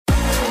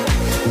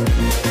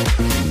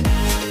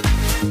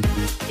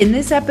In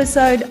this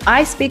episode,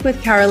 I speak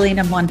with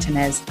Carolina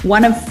Montanez,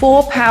 one of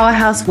 4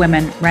 powerhouse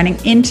women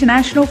running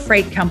international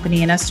freight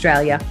company in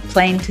Australia,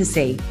 Plain to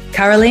Sea.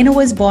 Carolina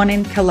was born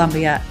in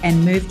Colombia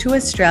and moved to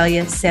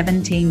Australia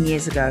 17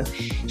 years ago.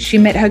 She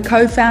met her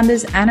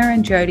co-founders Anna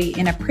and Jody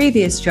in a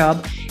previous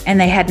job, and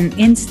they had an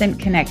instant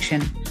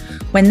connection.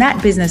 When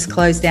that business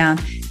closed down,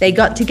 they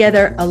got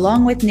together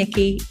along with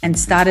Nikki and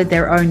started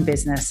their own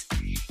business.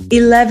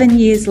 11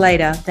 years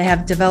later, they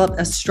have developed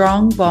a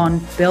strong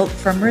bond built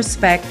from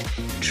respect,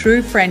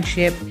 true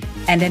friendship,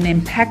 and an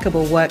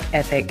impeccable work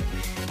ethic.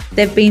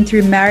 They've been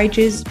through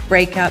marriages,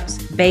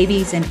 breakups,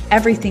 babies, and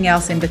everything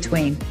else in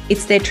between.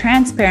 It's their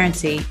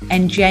transparency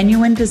and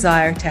genuine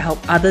desire to help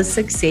others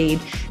succeed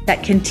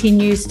that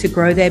continues to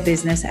grow their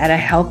business at a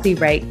healthy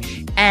rate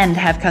and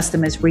have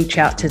customers reach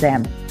out to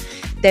them.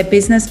 Their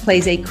business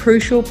plays a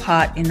crucial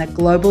part in the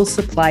global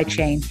supply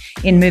chain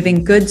in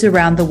moving goods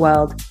around the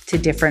world to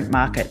different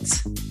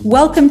markets.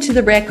 Welcome to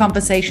the Rare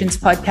Conversations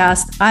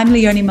podcast. I'm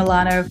Leonie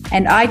Milano,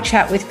 and I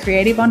chat with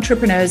creative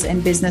entrepreneurs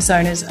and business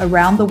owners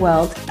around the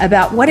world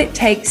about what it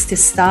takes to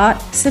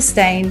start,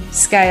 sustain,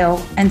 scale,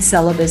 and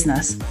sell a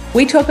business.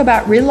 We talk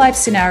about real-life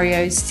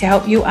scenarios to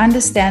help you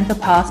understand the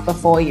path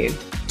before you,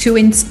 to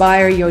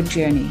inspire your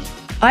journey.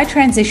 I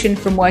transitioned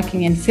from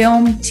working in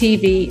film,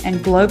 TV,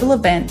 and global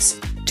events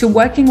to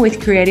working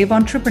with creative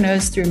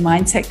entrepreneurs through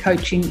mindset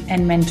coaching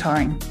and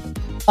mentoring.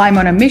 I'm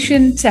on a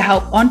mission to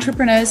help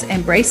entrepreneurs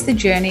embrace the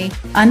journey,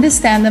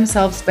 understand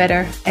themselves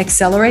better,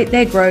 accelerate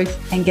their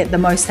growth, and get the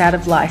most out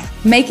of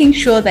life, making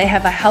sure they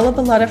have a hell of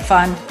a lot of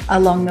fun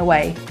along the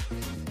way.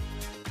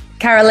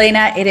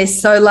 Carolina, it is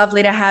so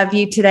lovely to have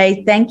you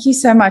today. Thank you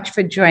so much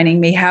for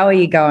joining me. How are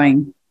you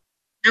going?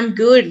 I'm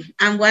good.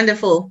 I'm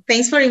wonderful.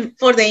 Thanks for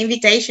the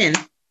invitation.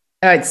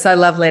 Oh, it's so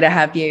lovely to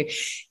have you.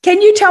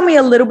 Can you tell me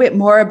a little bit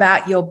more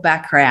about your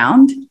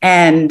background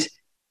and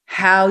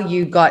how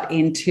you got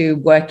into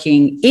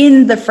working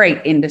in the freight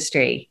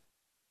industry?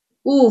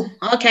 Oh,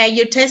 okay.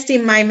 You're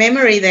testing my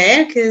memory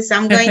there because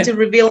I'm going to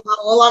reveal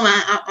how old am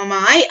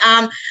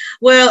I.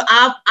 Well,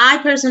 I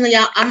personally,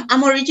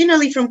 I'm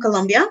originally from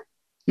Colombia.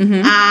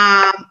 Mm-hmm.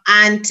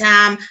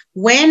 And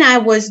when I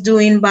was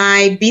doing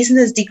my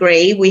business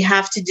degree, we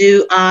have to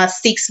do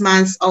 6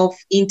 months of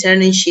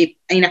internship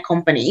in a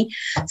company.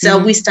 So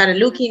we started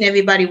looking.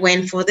 Everybody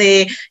went for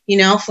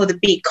the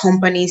big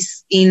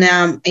companies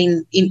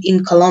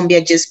in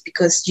Colombia, just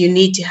because you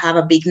need to have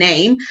a big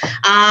name.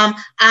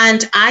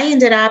 And I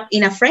ended up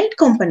in a freight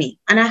company,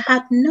 and I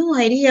had no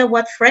idea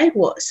what freight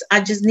was.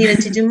 I just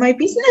needed to do my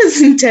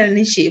business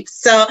internship.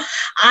 So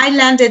I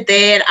landed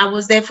there. I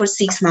was there for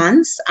 6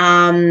 months,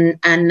 and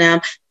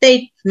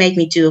they made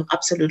me do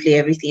absolutely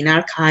everything: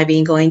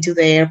 archiving, going to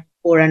the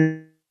airport,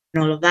 and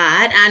all of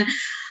that.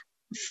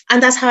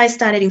 And that's how I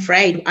started in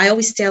freight. I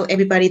always tell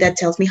everybody that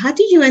tells me, how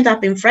did you end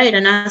up in freight?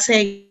 And I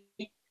say,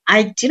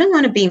 I didn't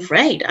want to be in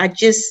freight. I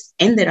just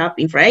ended up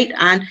in freight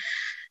and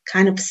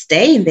kind of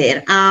staying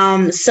there.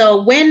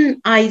 So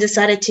when I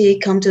decided to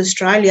come to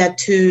Australia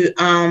to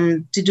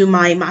do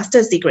my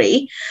master's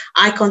degree,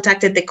 I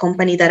contacted the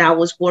company that I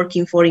was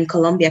working for in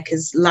Colombia,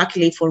 because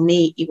luckily for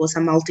me, it was a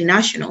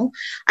multinational.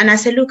 And I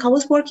said, look, I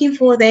was working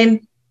for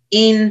them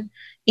in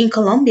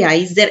Colombia.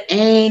 Is there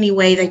any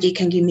way that you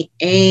can give me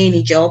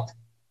any job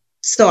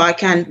so I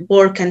can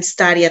work and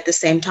study at the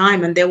same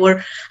time? And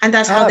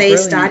that's how they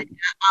started.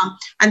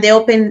 And they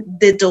opened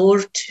the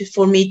door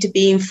for me to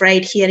be in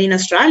freight here in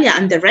Australia.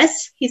 And the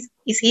rest is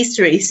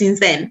history since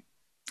then.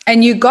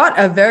 And you got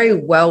a very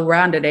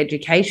well-rounded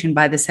education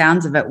by the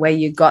sounds of it, where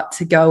you got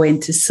to go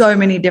into so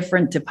many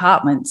different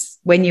departments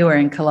when you were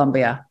in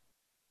Colombia.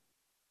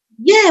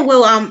 Yeah,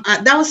 well,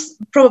 that was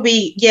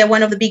probably,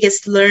 one of the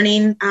biggest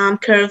learning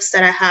curves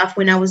that I have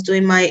when I was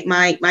doing my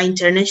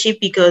internship,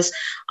 because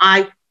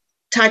I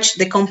touched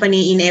the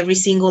company in every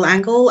single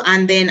angle.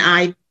 And then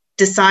I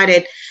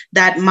decided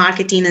that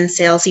marketing and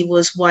sales, it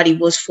was what it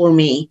was for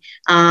me.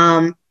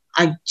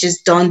 I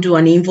just don't do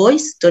an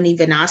invoice. Don't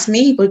even ask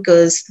me,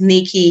 because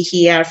Nikki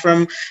here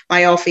from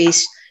my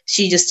office,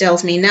 she just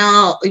tells me,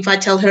 no, if I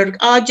tell her,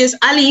 I'll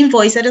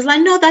invoice it. It's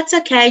like, no, that's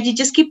okay. You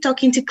just keep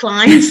talking to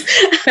clients.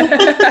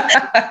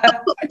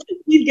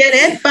 You get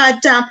it.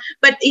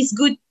 But it's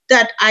good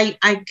that I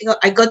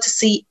got to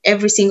see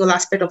every single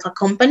aspect of a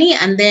company,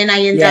 and then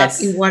I end up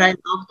in what I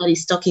love, that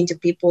is talking to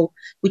people,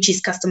 which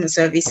is customer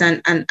service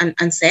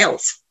and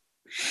sales.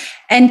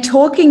 And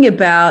talking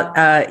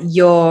about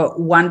your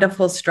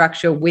wonderful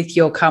structure with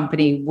your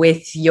company,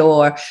 with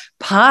your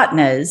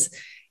partners,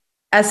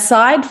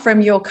 aside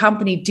from your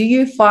company, do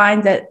you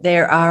find that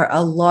there are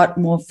a lot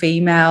more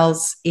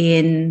females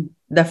in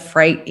the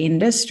freight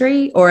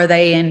industry, or are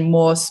they in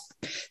more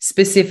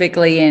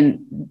specifically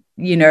in,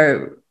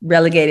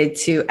 relegated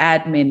to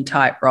admin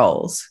type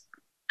roles?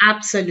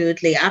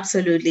 Absolutely.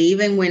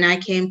 Even when I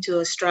came to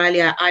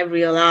Australia, I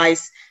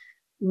realized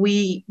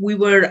we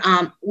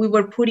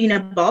were put in a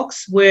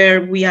box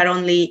where we are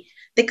only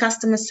the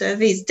customer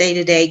service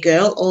day-to-day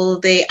girl, or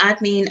the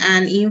admin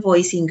and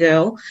invoicing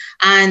girl,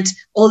 and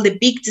all the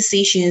big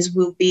decisions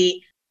will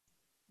be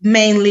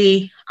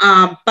mainly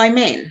by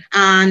men,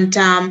 and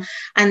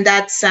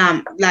that's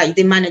like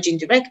the managing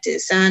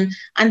directors and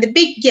the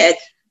big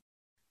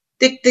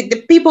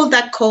the people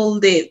that call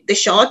the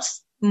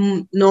shots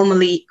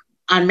normally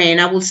are men.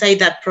 I will say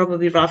that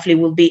probably roughly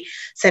will be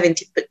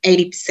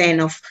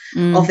 70-80% of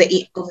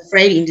the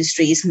freight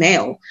industry is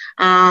male.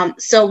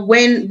 So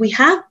when we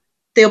have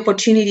the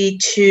opportunity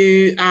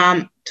to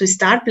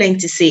start Playing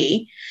to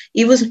See,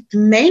 it was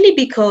mainly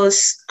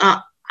because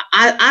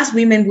as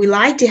women, we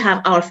like to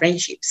have our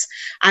friendships,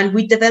 and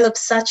we developed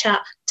such a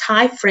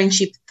tight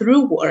friendship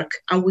through work,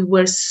 and we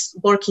were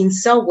working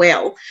so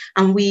well,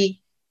 and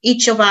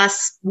each of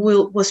us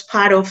was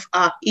part of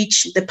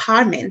each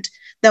department,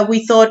 that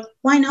we thought,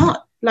 why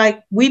not?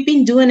 Like, we've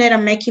been doing it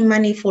and making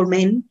money for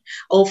men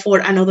or for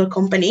another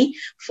company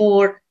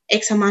for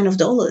X amount of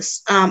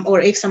dollars,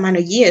 or X amount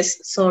of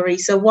years, sorry.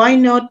 So why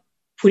not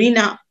putting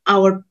up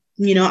our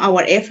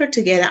effort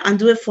together and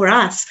do it for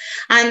us?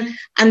 And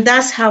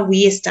that's how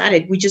we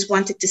started. We just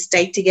wanted to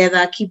stay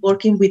together, keep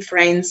working with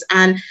friends,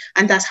 and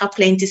that's how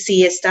Playing to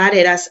See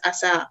started as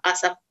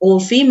a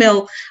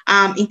all-female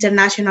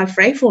international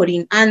freight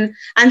forwarding. And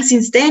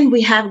since then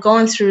we have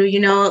gone through,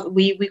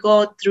 we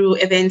go through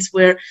events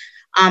where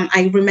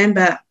I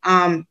remember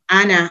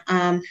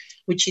Anna,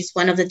 which is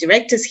one of the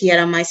directors here,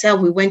 and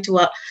myself, we went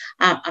to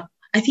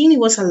I think it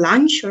was a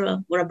lunch or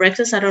a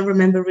breakfast, I don't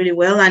remember really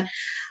well, and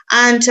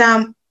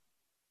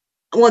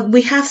well,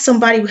 we have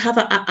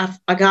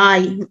a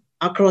guy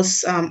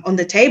across on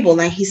the table,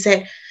 and he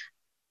said,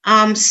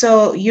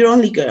 so you're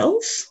only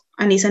girls,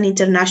 and it's an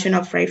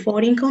international freight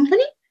forwarding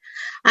company?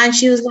 And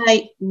she was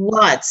like,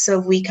 what? So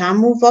we can't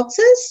move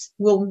boxes?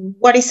 Well,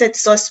 what is it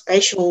so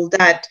special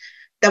that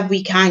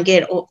we can't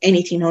get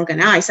anything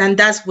organized? And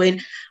that's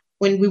when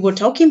we were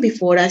talking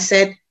before, I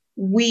said,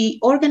 we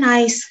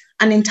organize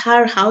an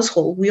entire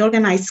household. We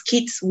organize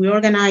kids, we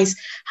organize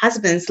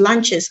husbands,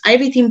 lunches,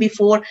 everything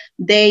before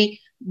they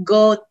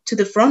go to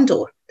the front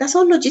door. That's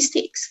all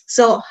logistics.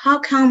 So how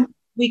come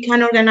we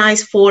can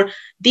organize for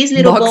these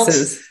little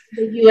boxes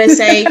in the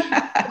USA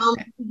to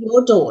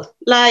your door?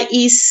 Like,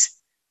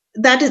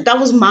 that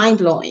was mind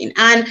blowing.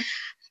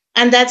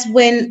 And that's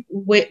when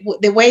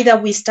the way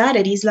that we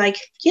started is like,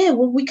 yeah,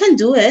 well, we can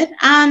do it.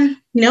 And,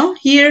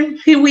 here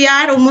we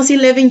are almost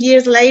 11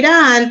 years later,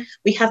 and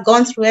we have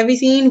gone through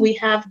everything. We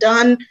have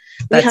done.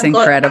 That's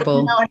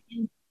incredible. Our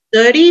team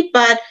dirty,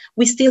 but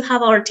we still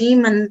have our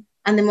team.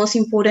 And the most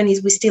important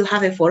is we still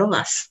have it, 4 of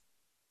us.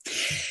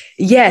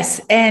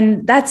 Yes.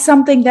 And that's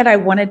something that I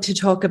wanted to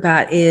talk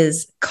about,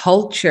 is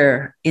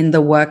culture in the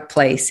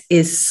workplace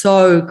is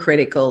so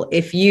critical.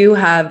 If you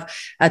have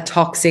a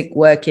toxic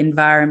work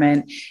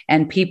environment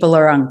and people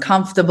are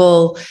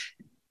uncomfortable,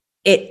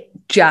 it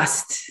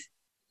just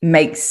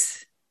makes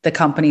the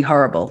company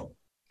horrible.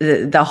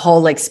 The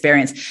whole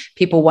experience,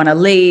 people want to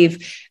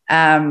leave.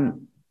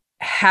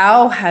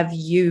 How have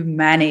you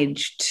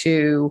managed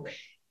to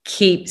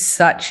keep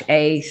such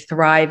a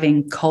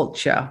thriving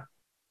culture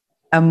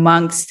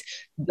amongst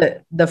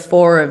the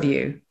 4 of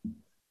you?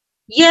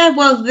 Yeah,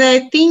 well,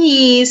 the thing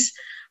is,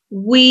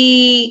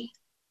 we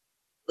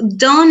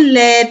don't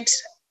let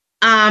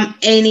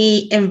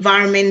any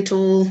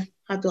environmental,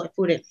 how do I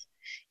put it,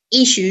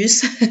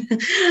 issues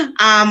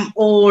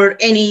or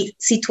any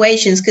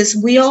situations, because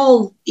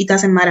it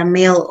doesn't matter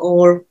male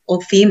or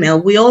female,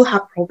 we all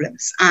have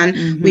problems,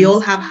 and we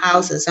all have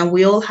houses, and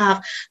we all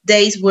have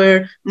days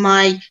where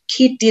my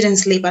kid didn't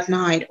sleep at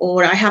night,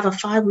 or I have a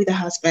fight with a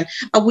husband,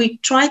 and we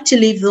try to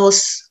leave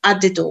those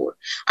at the door.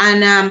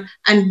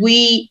 And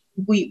we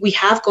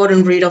have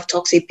gotten rid of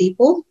toxic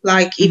people.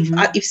 Like,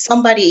 if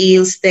somebody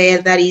is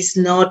there that is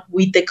not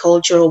with the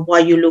culture of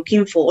what you're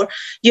looking for,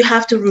 you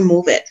have to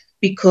remove it,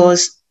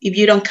 because if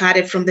you don't cut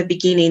it from the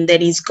beginning,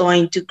 then it's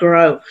going to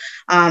grow.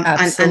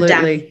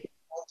 Absolutely. And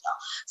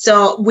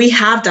so we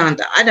have done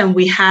that, and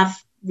we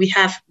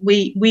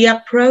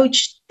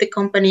approach the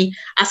company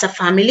as a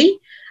family.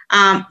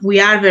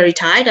 We are very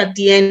tight. At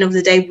the end of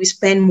the day, we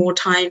spend more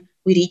time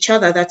with each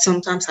other than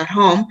sometimes at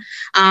home.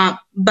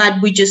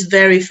 But we just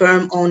very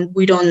firm on,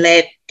 we don't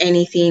let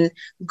anything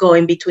go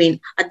in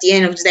between. At the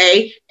end of the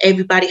day,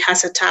 everybody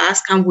has a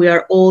task, and we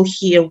are all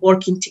here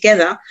working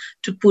together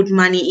to put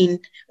money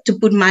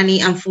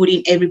and food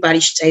in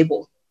everybody's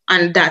table.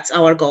 And that's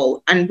our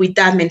goal. And with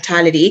that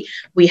mentality,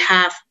 we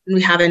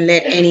haven't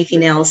let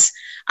anything else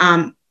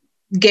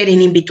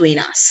getting in between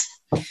us.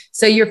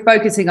 So you're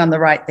focusing on the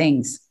right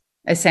things,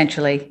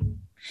 essentially,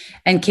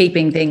 and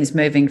keeping things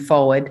moving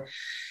forward.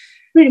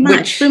 Pretty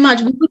much.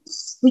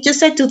 We just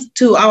said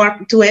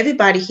to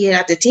everybody here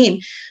at the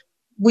team,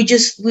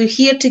 we're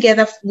here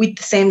together with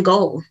the same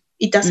goal.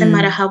 It doesn't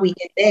matter how we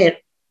get there.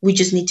 We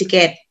just need to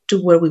get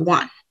to where we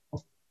want.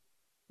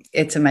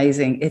 It's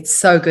amazing. It's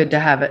so good to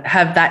have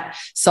that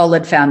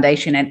solid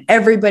foundation, and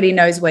everybody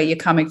knows where you're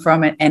coming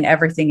from, and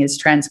everything is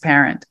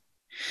transparent.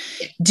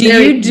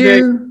 Do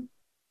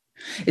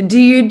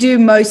you do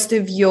most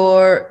of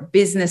your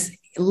business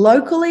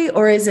locally,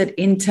 or is it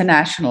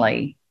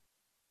internationally?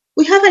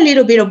 We have a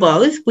little bit of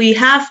both. We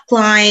have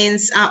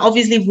clients,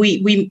 obviously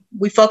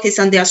we focus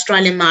on the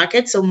Australian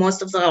market. So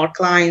most of our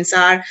clients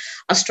are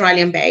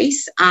Australian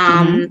based.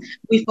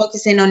 We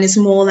focus in on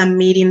small and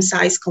medium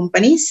sized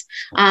companies.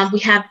 We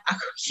have a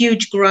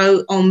huge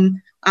growth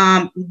on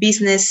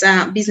businesses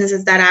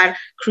that are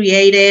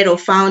created or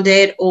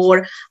founded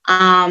or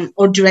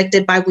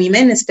directed by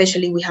women.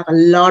 Especially, we have a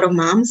lot of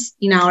moms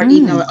in our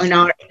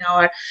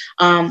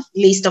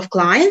list of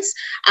clients.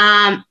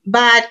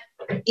 But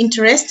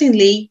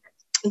interestingly,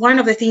 one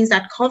of the things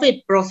that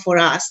COVID brought for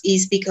us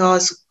is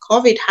because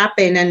COVID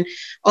happened and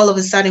all of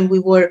a sudden we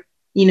were,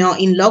 in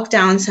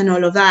lockdowns and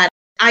all of that.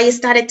 I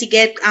started to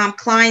get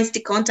clients to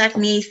contact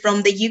me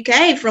from the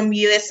UK, from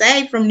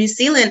USA, from New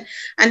Zealand,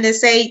 and they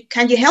say,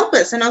 can you help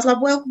us? And I was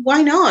like, well,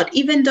 why not?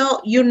 Even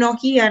though you're not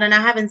here and I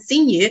haven't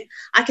seen you,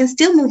 I can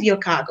still move your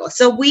cargo.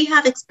 So we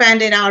have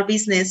expanded our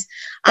business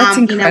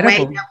in a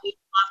way that we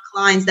have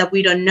clients that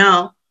we don't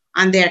know,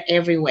 and they're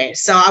everywhere.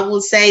 So I will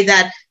say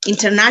that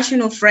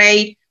international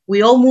freight,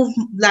 we all move,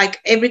 like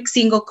every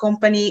single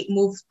company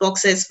moves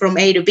boxes from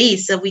A to B,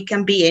 so we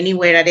can be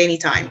anywhere at any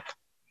time.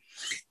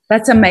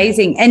 That's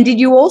amazing. And did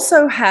you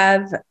also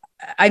have,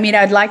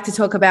 I'd like to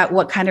talk about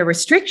what kind of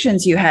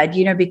restrictions you had,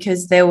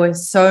 because there were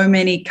so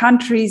many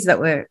countries that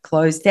were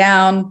closed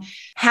down.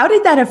 How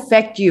did that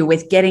affect you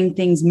with getting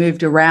things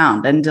moved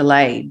around and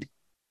delayed?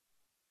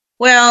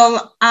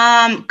 Well,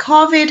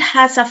 COVID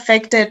has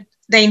affected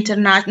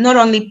not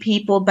only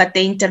people, but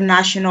the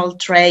international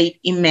trade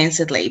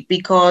immensely,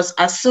 because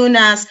as soon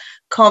as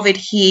COVID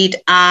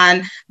hit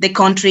and the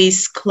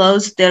countries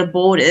closed their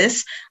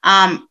borders,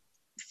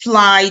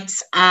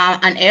 flights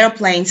and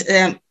airplanes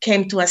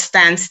came to a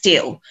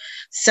standstill.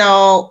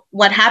 So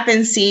what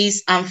happens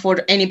is,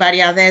 for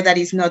anybody out there that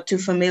is not too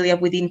familiar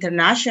with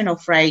international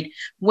freight,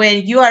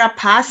 when you are a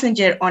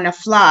passenger on a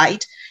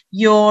flight,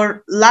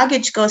 your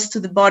luggage goes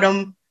to the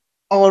bottom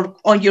or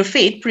on your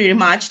feet, pretty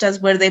much.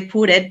 That's where they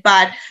put it.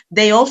 But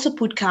they also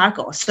put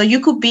cargo. So you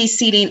could be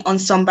sitting on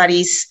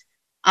somebody's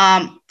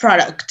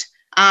product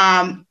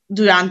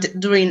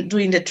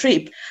during the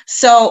trip.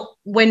 So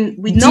when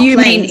with no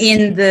planes,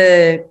 mean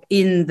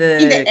in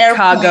the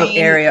cargo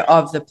area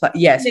of the plane?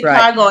 Yes, the right.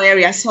 Cargo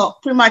area. So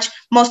pretty much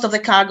most of the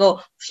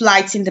cargo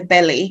flights in the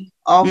belly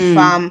of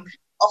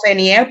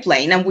any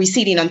airplane, and we're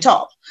sitting on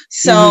top.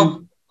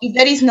 So if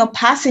there is no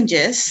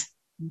passengers,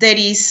 there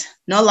is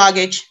no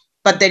luggage,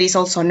 but there is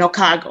also no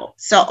cargo.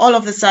 So all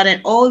of a sudden,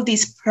 all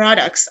these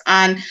products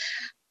and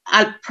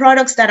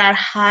products that are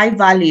high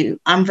value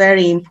and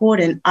very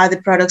important are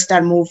the products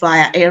that move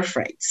via air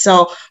freight.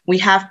 So we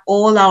have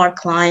all our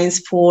clients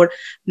for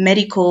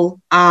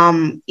medical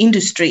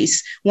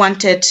industries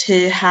wanted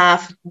to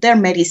have their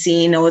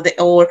medicine,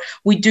 or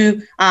we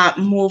do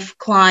move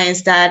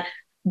clients that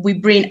we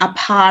bring a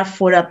part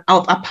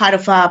a part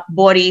of our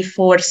body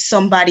for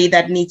somebody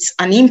that needs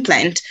an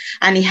implant,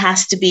 and it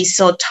has to be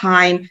so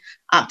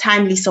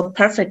timely, so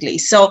perfectly.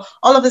 So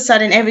all of a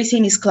sudden,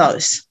 everything is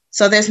closed.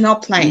 So there's no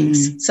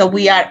planes. So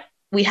we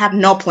have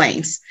no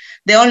planes.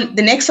 The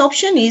next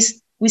option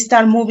is we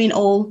start moving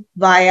all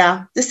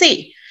via the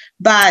sea.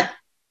 But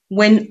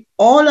when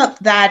all of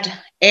that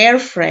air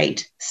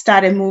freight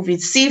started moving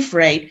sea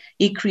freight,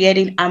 it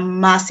created a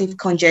massive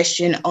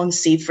congestion on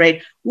sea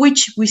freight,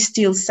 which we're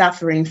still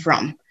suffering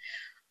from.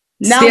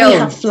 Now we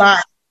have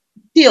flights.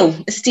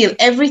 Still,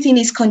 everything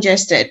is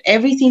congested.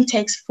 Everything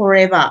takes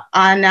forever.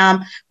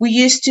 And we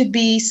used to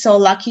be so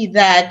lucky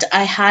that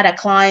I had a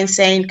client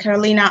saying,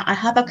 Carolina, I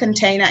have a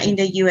container in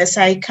the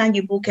USA. Can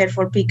you book it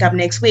for pickup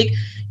next week?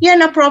 Yeah,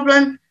 no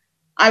problem.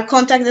 I'll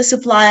contact the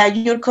supplier.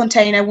 Your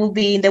container will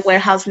be in the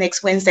warehouse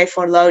next Wednesday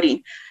for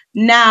loading.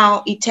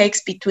 Now it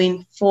takes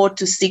between 4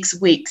 to 6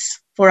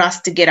 weeks for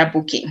us to get a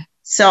booking.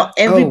 So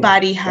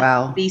everybody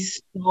has to be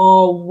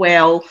so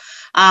well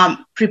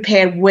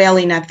prepared well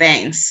in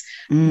advance.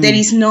 There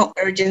is no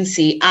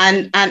urgency.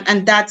 And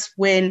that's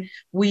when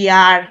we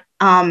are,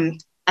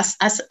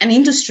 as an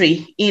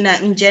industry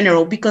in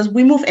general, because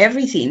we move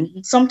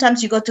everything.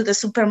 Sometimes you go to the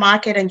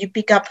supermarket and you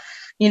pick up,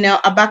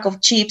 a bag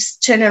of chips,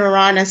 turn it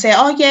around and say,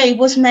 oh, yeah, it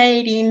was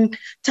made in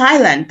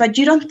Thailand. But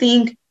you don't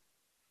think,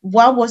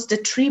 what was the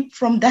trip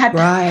from that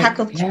pack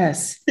of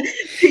chips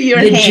to your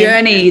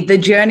hand? The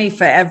journey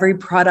for every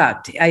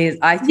product.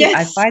 I think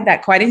I find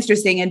that quite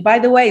interesting. And by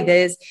the way,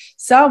 there's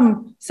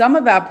some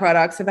of our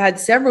products have had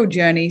several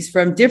journeys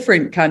from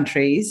different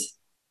countries.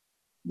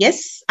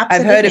 Yes,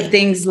 absolutely. I've heard of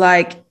things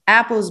like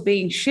apples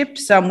being shipped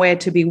somewhere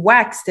to be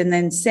waxed and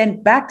then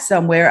sent back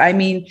somewhere. I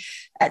mean,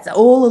 that's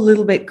all a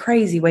little bit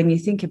crazy when you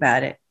think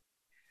about it.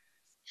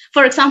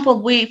 For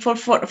example,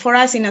 for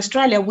us in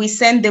Australia, we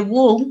send the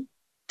wool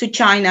to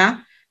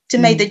China to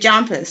make the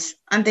jumpers,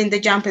 and then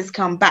the jumpers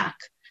come back.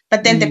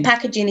 But then the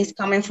packaging is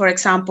coming, for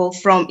example,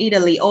 from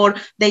Italy, or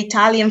the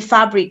Italian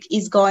fabric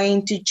is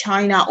going to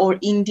China or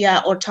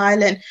India or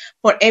Thailand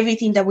for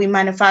everything that we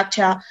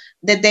manufacture,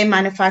 that they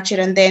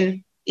manufacture and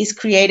then is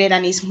created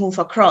and is moved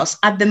across.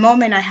 At the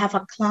moment, I have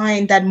a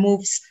client that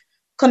moves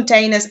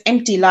containers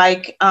empty,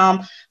 like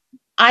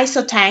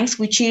ISO tanks,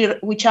 which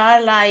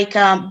are like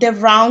the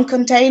round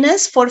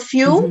containers for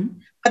fuel.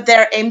 But but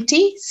they're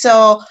empty.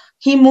 So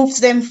he moves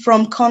them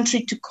from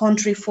country to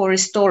country for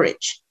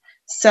storage.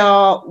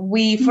 So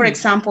we, for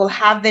example,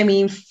 have them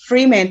in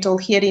Fremantle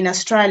here in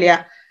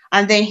Australia.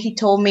 And then he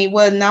told me,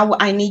 well, now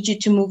I need you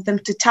to move them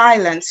to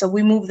Thailand. So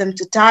we move them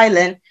to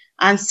Thailand,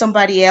 and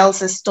somebody else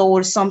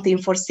stores something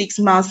for 6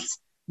 months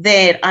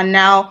there. And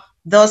now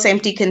those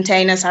empty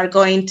containers are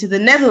going to the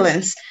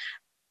Netherlands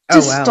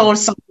to store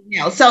something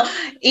else. So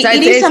it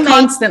is amazing.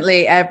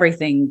 Constantly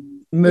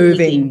everything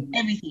moving,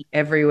 everything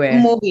everywhere.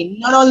 Moving,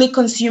 not only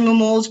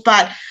consumables,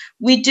 but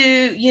we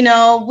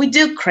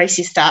do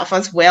crazy stuff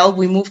as well.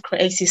 We move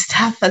crazy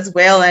stuff as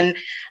well. And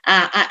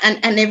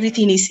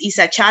everything is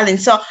a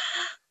challenge. So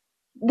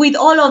with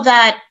all of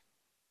that,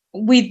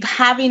 with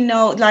having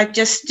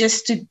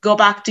just to go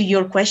back to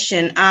your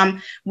question,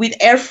 with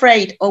air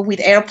freight or with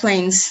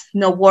airplanes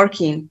not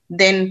working,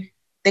 then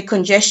the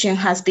congestion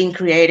has been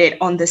created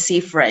on the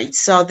sea freight.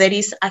 So there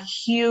is a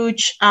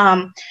huge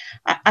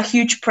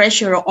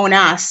pressure on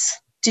us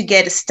to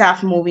get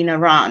stuff moving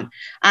around.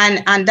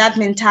 And that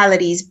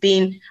mentality is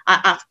being,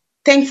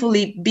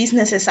 thankfully,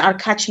 businesses are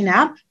catching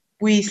up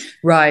with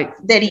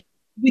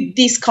with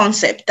this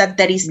concept that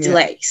there is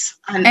delays.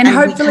 And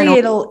hopefully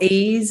it'll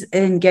ease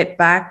and get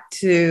back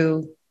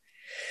to,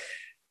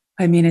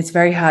 I mean, it's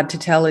very hard to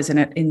tell, isn't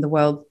it, in the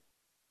world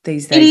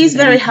these days? It is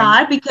very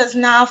hard because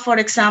now, for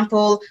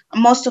example,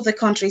 most of the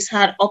countries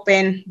had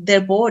opened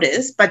their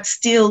borders, but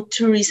still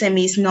tourism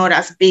is not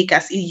as big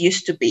as it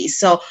used to be.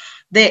 So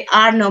there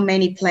are not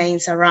many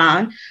planes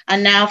around.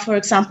 And now, for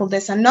example,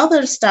 there's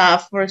another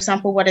stuff, for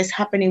example, what is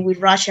happening with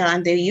Russia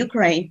and the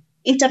Ukraine.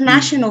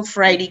 International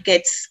freight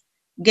gets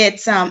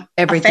everything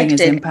affected,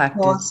 is impacted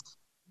because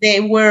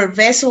there were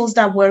vessels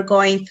that were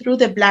going through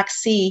the Black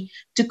Sea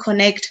to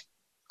connect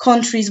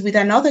countries with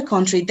another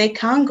country. They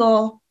can't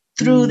go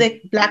through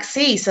the Black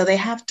Sea, so they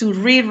have to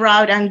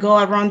reroute and go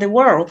around the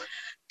world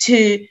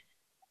to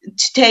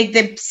take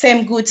the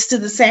same goods to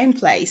the same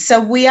place. So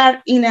we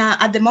are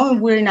at the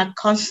moment, we're in a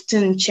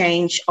constant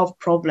change of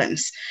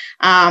problems,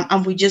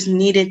 and we just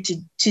needed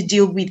to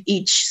deal with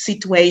each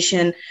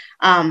situation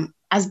to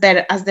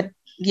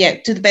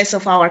the best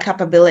of our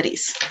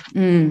capabilities.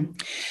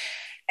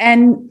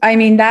 And I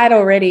mean, that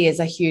already is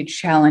a huge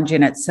challenge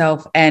in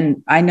itself.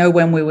 And I know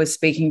when we were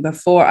speaking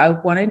before, I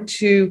wanted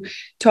to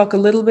talk a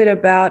little bit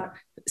about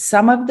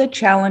some of the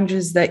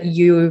challenges that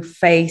you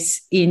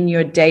face in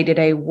your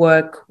day-to-day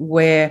work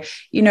where,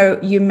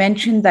 you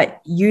mentioned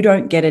that you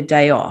don't get a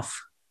day off.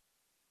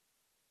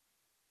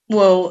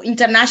 Well,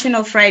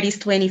 international freight is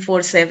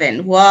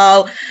 24/7.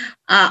 Well,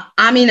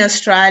 I'm in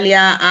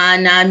Australia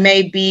and I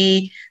may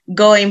be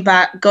going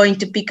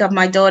to pick up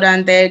my daughter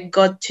and then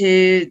go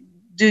to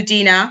do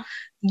dinner.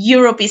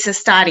 Europe is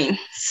starting.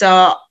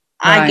 So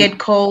I get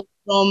calls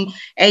from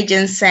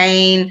agents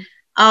saying,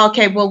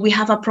 okay, well, we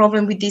have a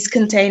problem with this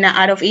container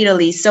out of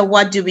Italy. So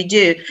what do we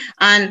do?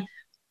 And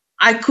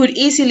I could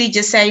easily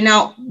just say,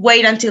 no,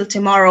 wait until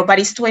tomorrow, but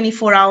it's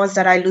 24 hours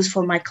that I lose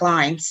for my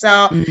clients.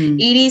 So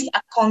it is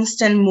a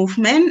constant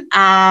movement.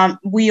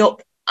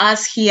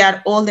 Us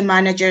here, all the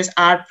managers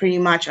are pretty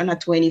much on a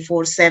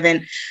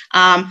 24/7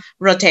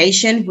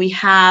 rotation. We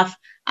have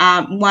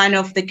one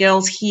of the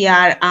girls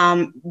here,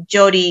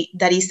 Jody,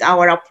 that is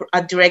our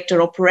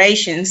director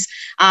operations.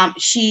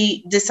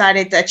 She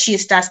decided that she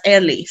starts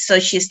early. So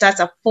she starts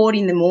at 4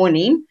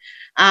 a.m,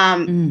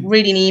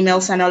 reading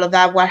emails and all of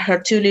that, while her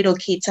 2 little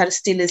kids are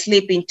still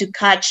sleeping, to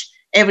catch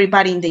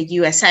everybody in the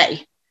USA.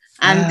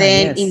 And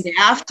then in the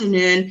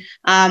afternoon,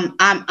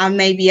 I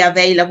may be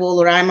available,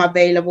 or I'm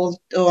available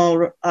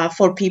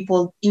for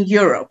people in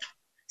Europe.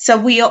 So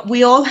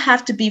we all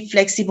have to be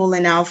flexible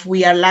enough.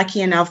 We are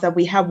lucky enough that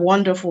we have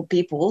wonderful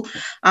people.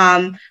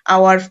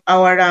 Our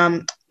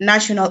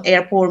national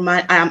airport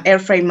air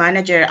freight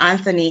manager,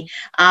 Anthony,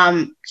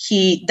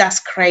 he does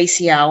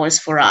crazy hours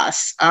for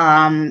us,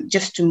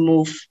 just to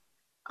move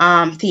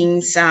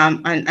things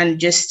and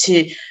just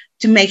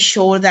to make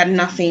sure that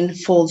nothing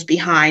falls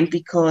behind,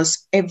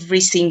 because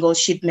every single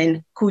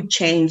shipment could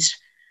change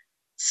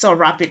so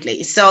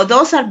rapidly. So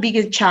those are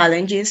bigger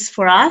challenges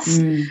for us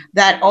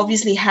that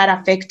obviously had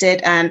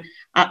affected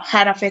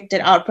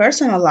our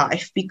personal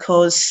life,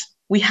 because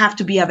we have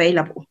to be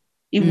available.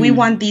 If we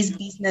want this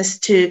business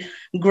to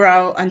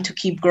grow and to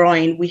keep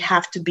growing, we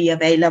have to be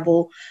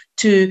available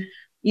to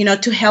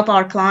help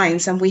our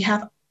clients. And we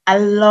have a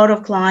lot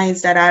of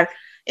clients that are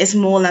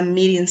small and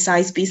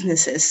medium-sized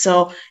businesses.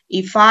 So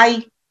if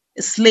I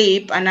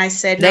sleep and I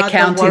said, they're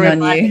counting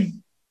on you.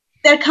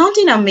 They're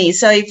counting on me.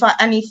 So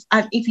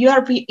if you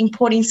are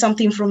importing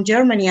something from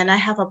Germany and I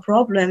have a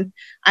problem,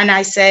 and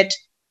I said,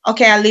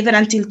 okay, I'll leave it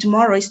until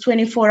tomorrow, it's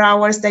 24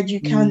 hours that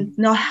you can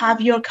not have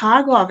your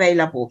cargo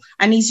available,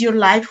 and it's your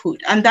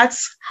livelihood. And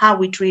that's how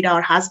we treat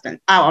our husbands.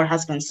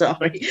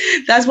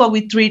 That's what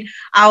we treat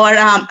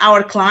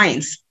our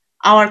clients.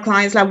 Our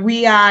clients, like,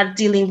 we are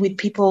dealing with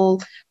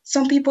people.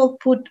 Some people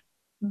put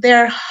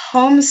their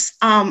homes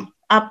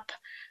up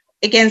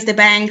against the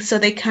bank so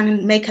they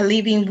can make a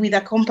living with a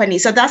company.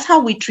 So that's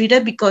how we treat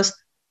it, because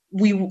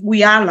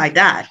we are like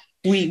that.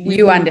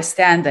 You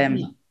understand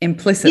them.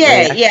 implicitly.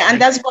 Yeah.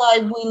 And that's why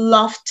we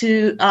love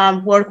to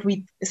work with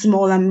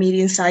small and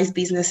medium-sized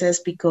businesses,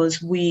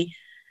 because we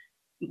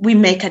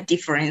make a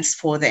difference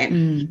for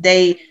them.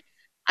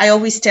 I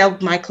always tell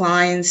my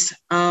clients,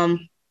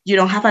 you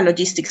don't have a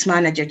logistics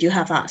manager, you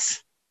have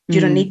us. You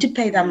don't need to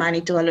pay that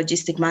money to a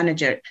logistic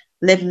manager.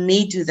 Let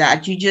me do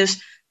that. You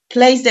just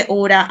place the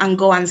order and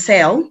go and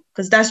sell,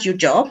 because that's your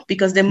job.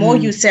 Because the more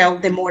you sell,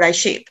 the more I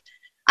ship,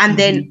 and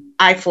then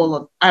I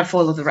follow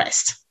the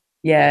rest.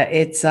 Yeah,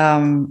 it's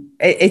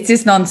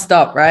just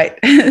nonstop,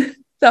 right?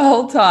 The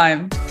whole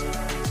time.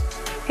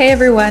 Hey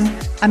everyone,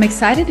 I'm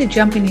excited to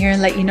jump in here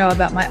and let you know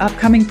about my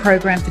upcoming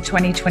program for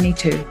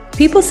 2022.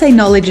 People say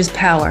knowledge is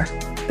power,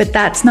 but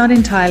that's not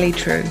entirely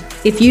true.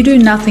 If you do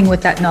nothing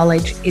with that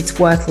knowledge, it's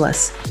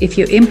worthless. If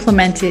you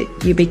implement it,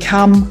 you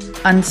become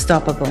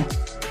unstoppable.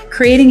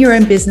 Creating your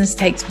own business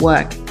takes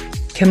work,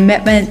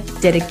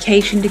 commitment,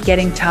 dedication to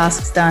getting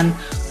tasks done,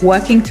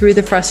 working through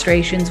the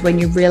frustrations when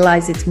you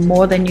realize it's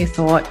more than you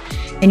thought,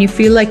 and you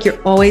feel like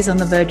you're always on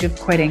the verge of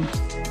quitting.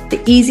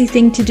 The easy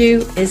thing to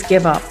do is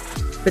give up.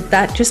 But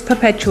that just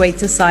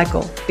perpetuates a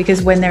cycle,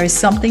 because when there is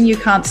something you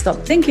can't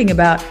stop thinking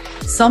about,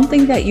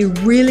 something that you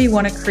really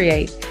want to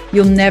create,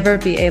 you'll never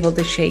be able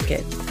to shake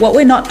it. What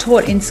we're not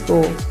taught in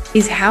school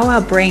is how our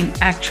brain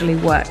actually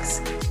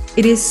works.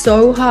 It is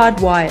so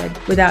hardwired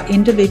with our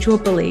individual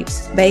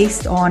beliefs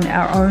based on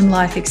our own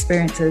life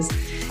experiences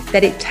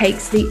that it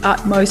takes the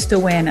utmost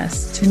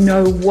awareness to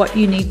know what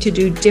you need to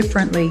do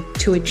differently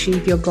to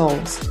achieve your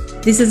goals.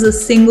 This is the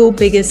single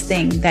biggest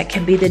thing that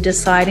can be the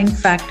deciding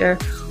factor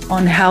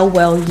on how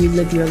well you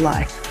live your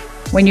life.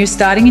 When you're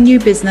starting a new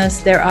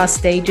business, there are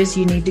stages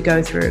you need to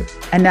go through: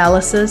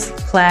 analysis,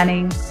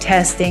 planning,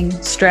 testing,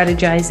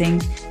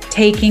 strategizing,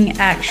 taking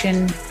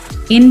action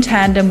in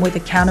tandem with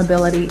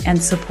accountability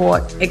and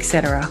support,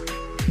 etc.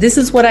 This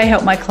is what I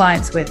help my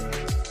clients with.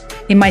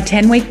 In my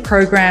 10-week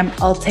program,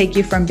 I'll take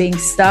you from being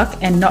stuck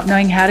and not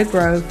knowing how to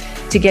grow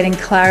to getting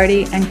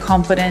clarity and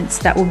confidence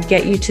that will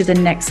get you to the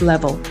next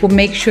level. We'll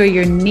make sure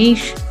your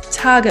niche,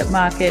 target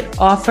market,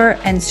 offer,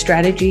 and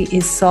strategy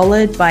is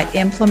solid by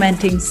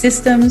implementing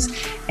systems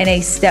and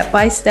a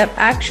step-by-step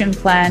action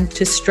plan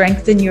to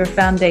strengthen your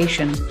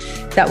foundation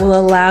that will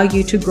allow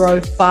you to grow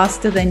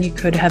faster than you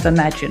could have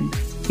imagined.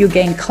 You'll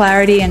gain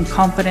clarity and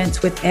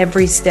confidence with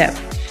every step,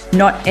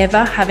 not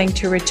ever having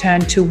to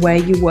return to where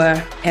you were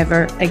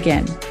ever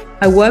again.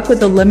 I work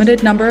with a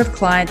limited number of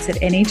clients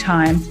at any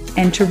time,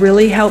 and to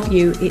really help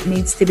you, it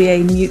needs to be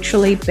a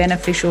mutually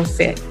beneficial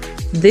fit.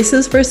 This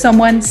is for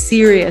someone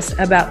serious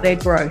about their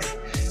growth,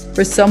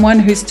 for someone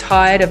who's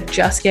tired of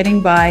just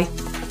getting by,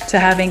 to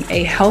having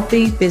a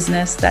healthy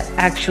business that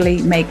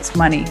actually makes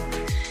money.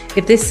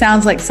 If this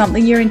sounds like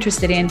something you're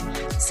interested in,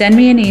 send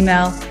me an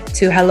email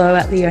to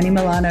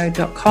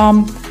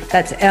hello@leonimilano.com.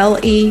 That's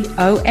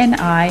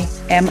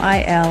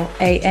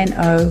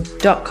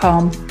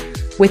LEONIMILANO.com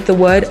with the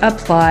word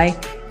apply,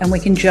 and we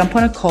can jump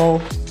on a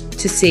call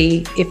to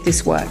see if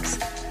this works.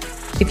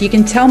 If you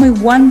can tell me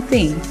one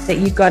thing that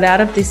you got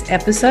out of this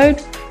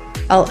episode,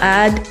 I'll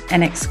add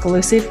an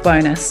exclusive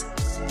bonus.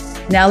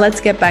 Now let's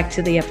get back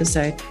to the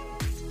episode.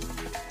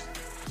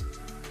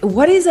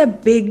 What is a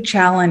big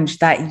challenge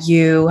that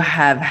you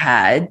have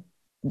had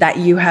that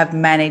you have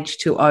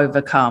managed to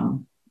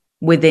overcome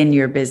within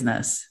your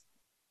business?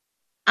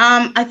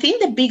 I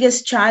think the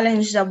biggest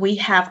challenge that we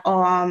have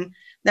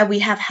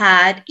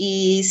had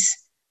is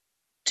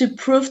to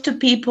prove to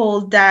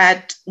people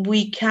that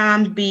we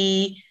can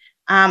be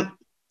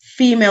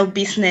female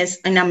business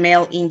in a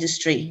male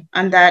industry,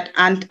 and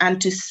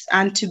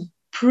to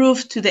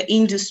prove to the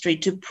industry,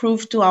 to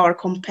prove to our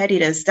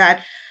competitors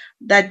that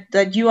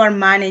you are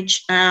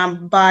managed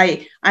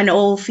by an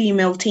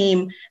all-female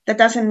team. That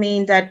doesn't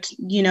mean that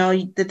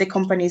that the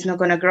company is not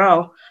going to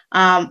grow.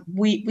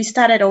 We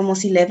started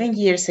almost 11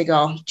 years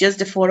ago, just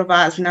the four of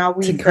us. Now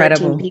we're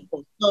 13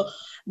 people. So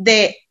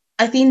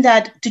I think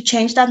that to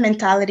change that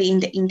mentality in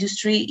the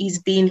industry is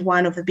being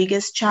one of the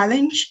biggest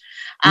challenge.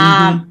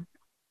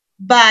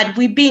 But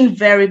we've been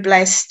very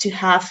blessed to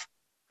have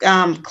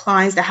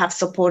clients that have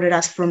supported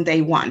us from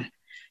day one,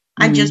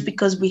 and just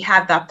because we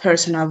have that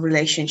personal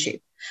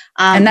relationship.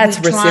 And that's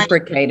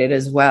reciprocated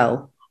as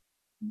well.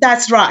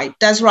 That's right.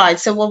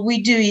 So what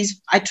we do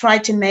is I try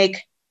to make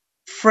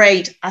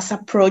freight as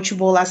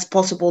approachable as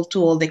possible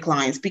to all the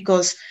clients,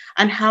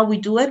 and how we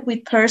do it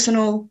with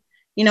personal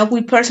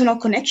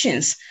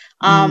connections,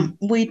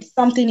 with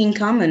something in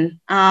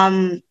common,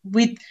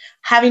 with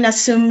having a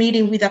Zoom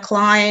meeting with a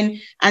client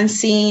and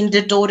seeing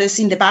the daughters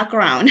in the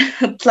background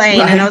playing.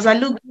 Right. And I was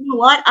like, look, you know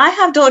what? I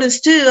have daughters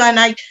too. And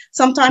I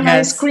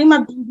scream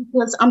at them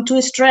because I'm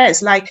too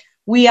stressed. Like,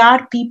 we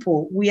are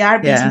people, we are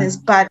business,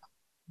 but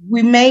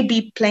we may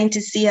be plain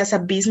to see as a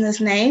business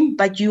name,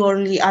 but you're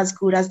only as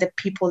good as the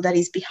people that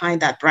is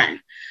behind that brand.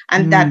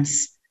 And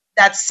that's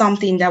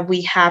something that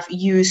we have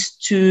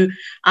used to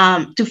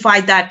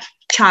fight that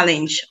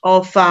challenge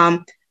of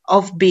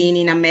being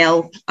in a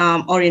male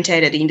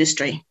orientated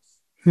industry.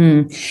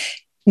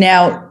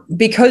 Now,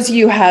 because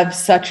you have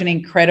such an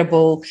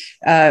incredible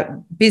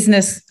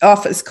business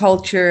office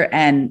culture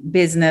and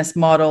business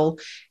model,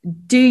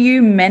 do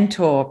you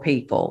mentor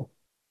people?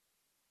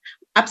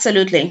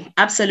 Absolutely,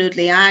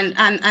 absolutely.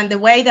 And the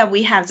way that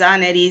we have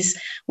done it is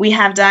we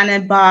have done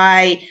it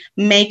by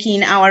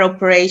making our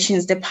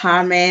operations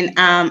department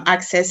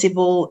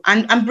accessible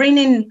and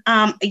bringing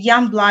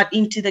young blood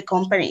into the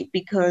company,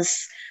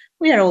 because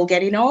we are all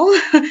getting old.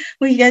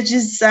 We get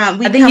just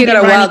we I think you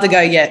got a while to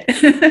go yet.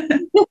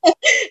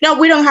 No,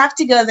 we don't have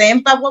to go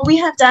there. But what we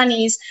have done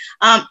is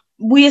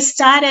we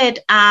started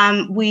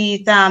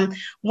with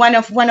one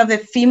of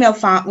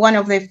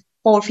the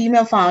four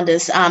female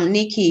founders,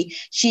 Nikki.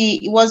 She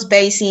was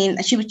based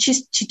in. She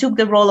took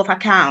the role of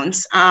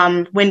accounts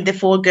when the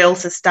four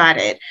girls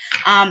started.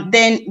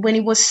 Then when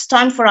it was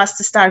time for us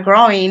to start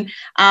growing,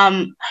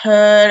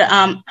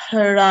 her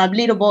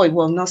little boy,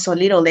 well, not so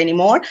little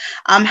anymore,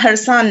 her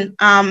son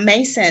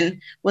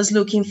Mason was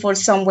looking for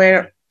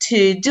somewhere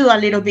to do a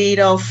little bit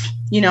of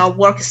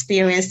work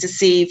experience to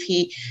see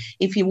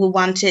if he would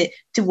want to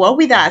work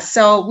with us.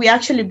 So we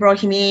actually brought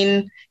him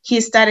in. He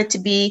started to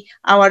be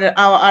our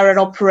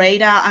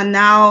operator, and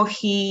now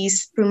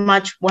he's pretty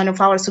much one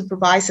of our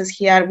supervisors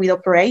here with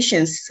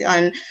operations.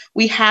 And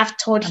we have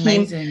taught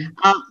him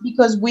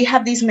because we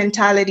have this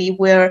mentality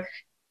where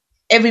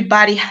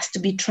everybody has to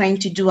be trained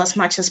to do as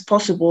much as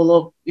possible,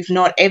 or if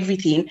not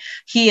everything.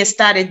 He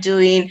started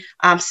doing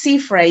sea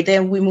freight,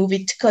 then we move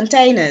it to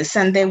containers,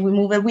 and then we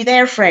move it with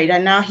air freight,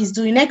 and now he's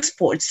doing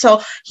exports.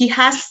 So he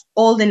has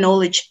all the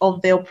knowledge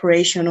of the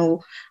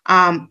operational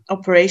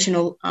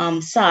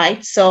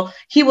side. So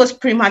he was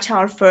pretty much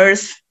our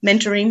first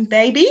mentoring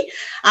baby.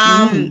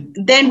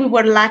 Then we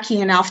were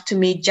lucky enough to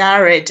meet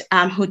Jared,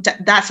 who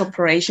does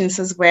operations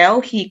as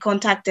well. He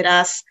contacted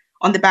us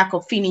on the back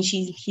of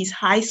finishing his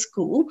high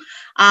school.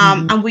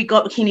 And we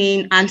got him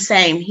in, and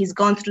same, he's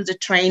gone through the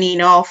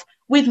training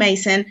with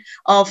Mason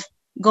of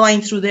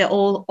going through the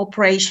whole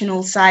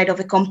operational side of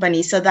the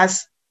company. So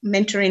that's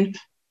mentoring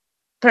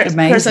person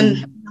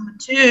number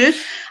 2.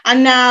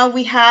 And now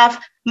we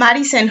have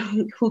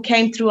Madison, who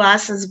came through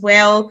us as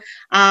well,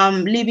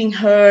 leaving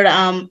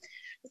her.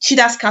 She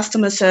does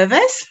customer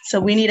service. So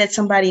we needed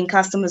somebody in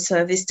customer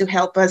service to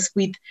help us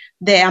with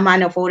the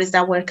amount of orders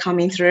that were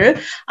coming through.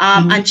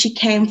 And she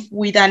came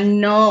with a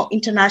no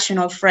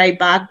international freight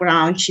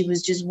background. She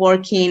was just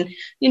working,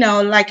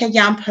 like a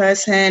young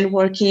person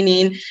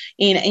working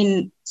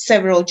in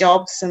several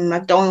jobs and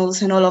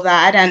McDonald's and all of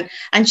that.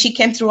 And she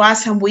came through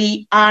us, and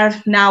we are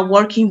now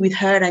working with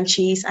her, and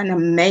she's an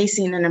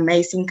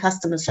amazing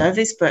customer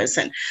service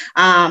person.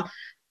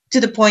 To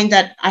the point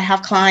that I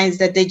have clients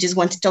that they just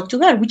want to talk to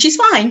her, which is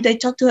fine. They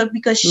talk to her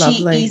because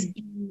Lovely. She is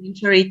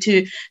necessary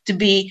to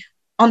be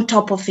on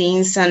top of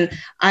things, and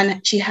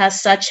she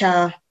has such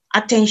a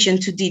attention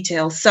to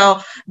detail. So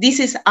this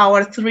is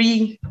our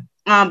 3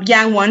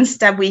 young ones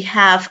that we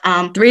have.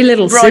 3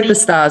 little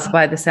superstars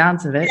by the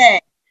sounds of it. Yeah.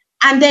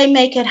 And they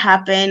make it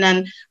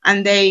happen,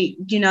 and they,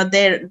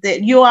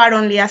 you are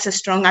only as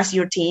strong as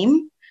your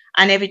team.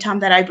 And every time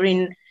that I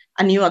bring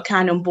a new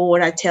account on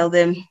board, I tell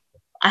them,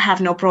 I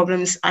have no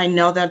problems. I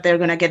know that they're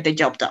going to get the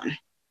job done.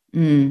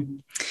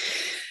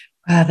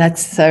 Wow,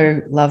 that's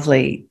so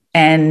lovely.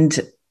 And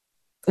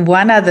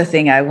one other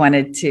thing I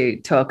wanted to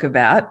talk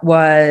about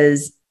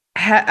was,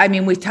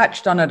 we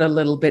touched on it a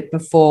little bit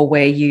before,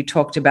 where you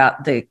talked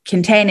about the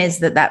containers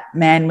that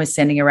man was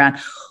sending around.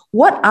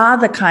 What are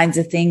the kinds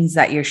of things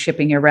that you're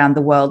shipping around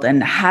the world?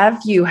 And have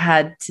you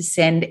had to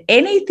send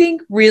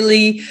anything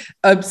really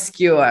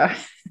obscure?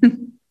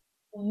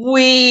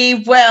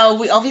 We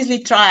obviously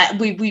try.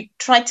 We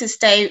try to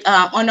stay.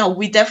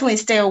 We definitely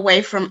stay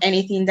away from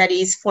anything that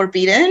is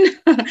forbidden.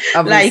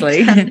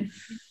 Obviously,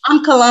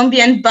 I'm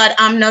Colombian, but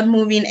I'm not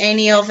moving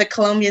any of the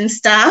Colombian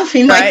stuff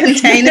in my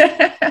container.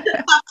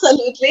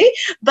 Absolutely,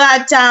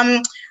 but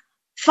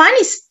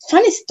funny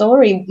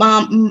story.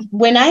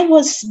 When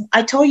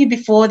I told you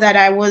before that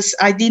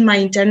I did my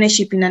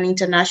internship in an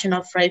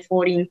international freight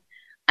forwarding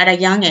at a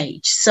young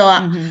age. So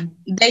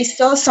they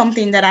saw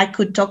something that I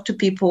could talk to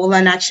people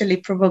and actually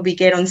probably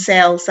get on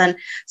sales. And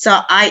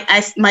so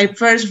my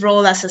first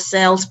role as a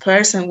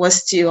salesperson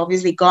was to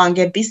obviously go and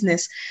get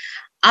business.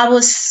 I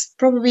was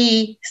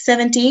probably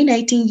 17,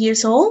 18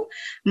 years old.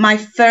 My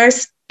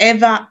first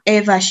ever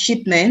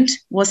shipment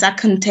was a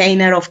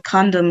container of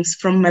condoms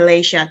from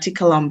Malaysia to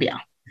Colombia.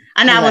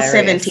 And hilarious.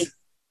 I was 17.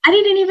 I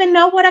didn't even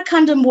know what a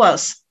condom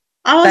was.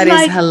 I was that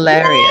is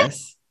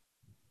hilarious.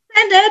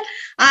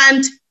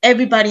 And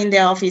everybody in the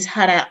office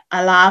had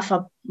a laugh.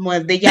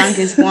 Well, the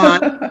youngest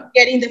one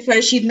getting the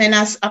first shipment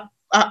as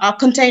a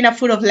container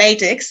full of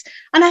latex.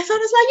 And I thought,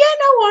 it's like, yeah,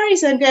 no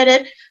worries, I get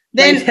it.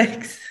 Then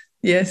latex.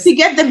 Yes. To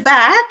get them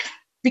back,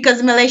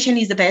 because Malaysian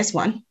is the best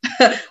one,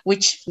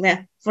 which,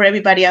 for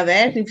everybody out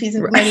there, if he's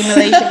made in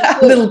Malaysia.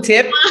 Little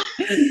tip.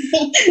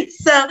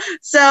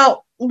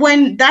 So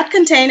when that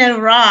container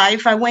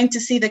arrived, I went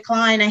to see the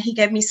client, and he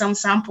gave me some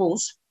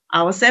samples.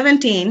 I was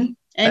 17.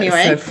 Anyway,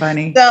 that's so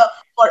funny. So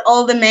for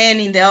all the men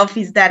in the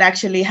office that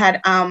actually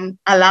had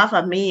a laugh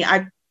at me,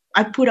 I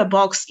I put a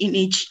box in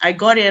each. I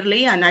got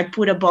early and I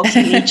put a box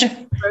in each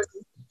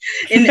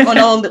person, on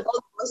all the,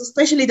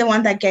 especially the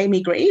one that gave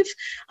me grief,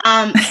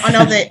 on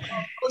all the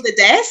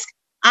desk.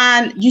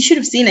 And you should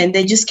have seen it.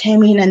 They just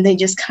came in and they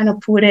just kind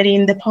of put it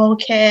in the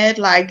pocket,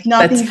 like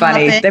nothing That's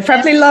funny. happened. They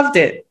probably loved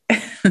it.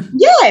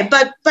 Yeah,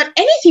 but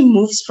anything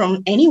moves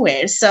from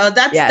anywhere. So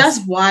that's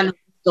one of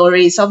the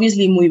stories.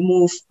 Obviously, we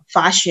move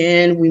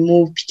fashion, we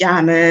move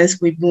pajamas,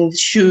 we move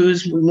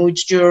shoes, we move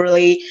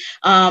jewelry.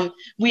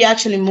 We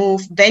actually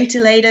moved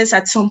ventilators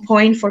at some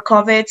point for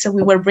COVID. So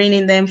we were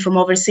bringing them from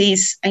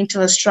overseas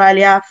into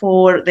Australia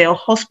for their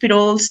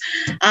hospitals.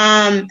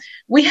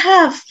 We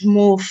have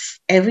moved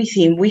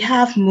everything. We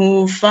have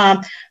moved, I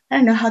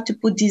don't know how to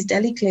put this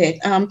delicately.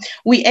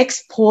 We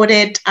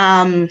exported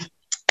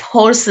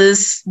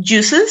horses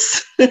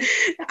juices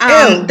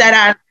that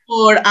are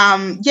for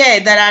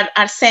that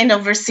are sent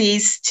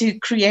overseas to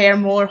create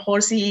more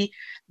horsey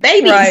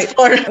babies. Right.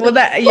 Well,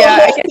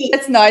 I guess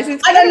that's nice.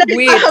 It's kind of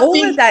weird.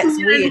 All of that's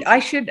weird. I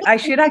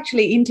should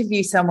actually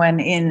interview someone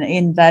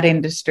in that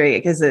industry,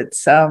 because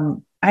it's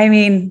I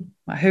mean,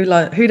 who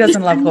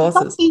doesn't love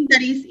horses? Something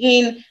that is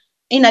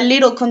in a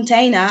little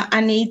container,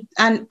 and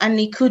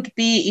it could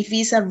be, if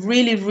it's a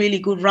really, really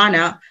good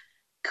runner,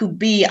 could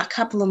be a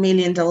couple of $1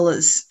 million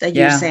that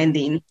you're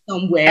sending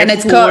somewhere. And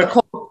it's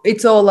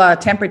it's all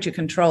temperature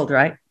controlled,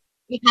 right?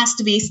 It has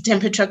to be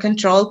temperature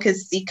controlled,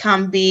 because it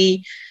can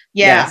be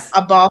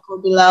above or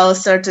below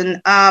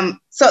certain.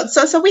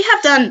 So we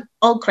have done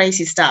all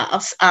crazy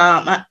stuff.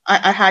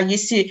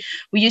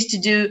 We used to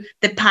do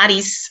the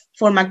patties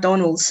for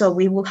McDonald's, so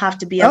we will have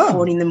to be at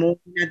 4 in the morning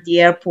at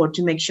the airport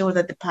to make sure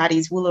that the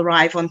patties will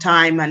arrive on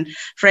time and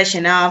fresh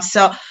enough.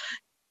 So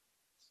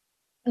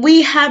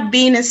we have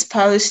been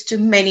exposed to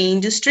many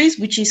industries,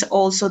 which is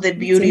also the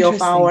beauty of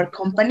our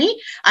company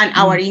and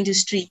our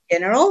industry in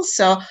general.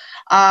 So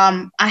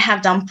I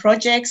have done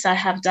projects. I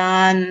have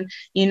done,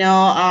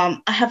 I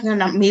have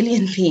done a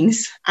million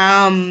things,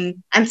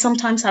 and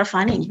sometimes are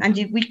funny, and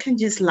we can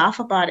just laugh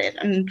about it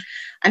and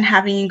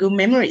having good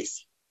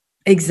memories.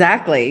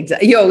 Exactly.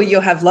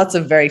 You'll have lots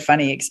of very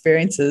funny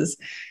experiences.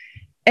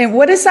 And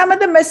what are some of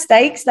the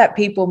mistakes that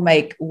people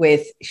make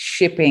with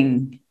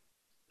shipping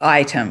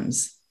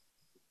items?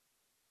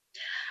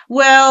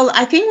 Well,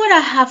 I think what I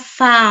have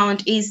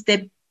found is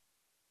the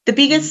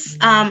biggest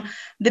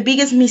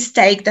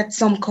mistake that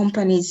some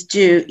companies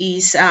do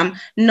is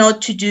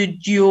not to do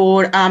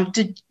your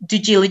due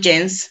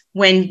diligence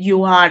when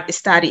you are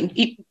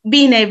starting.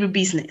 Being every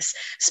business,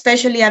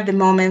 especially at the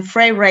moment,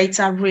 freight rates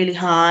are really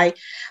high.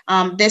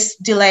 There's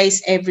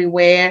delays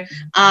everywhere,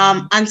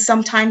 and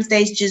sometimes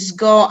they just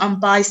go and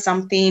buy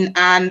something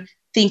and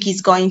think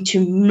it's going to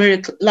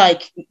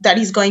that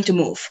is going to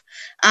move.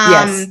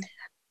 Yes.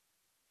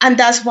 And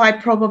that's why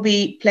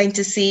probably Plain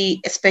to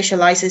See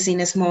specializes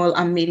in small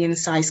and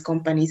medium-sized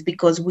companies,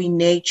 because we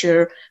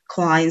nurture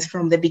clients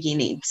from the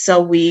beginning. So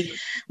we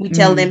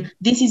tell them,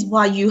 this is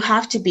why you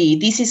have to be.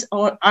 This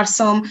are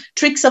some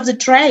tricks of the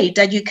trade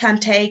that you can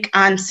take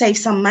and save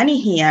some money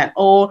here,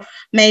 or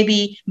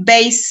maybe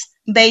base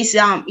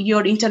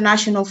your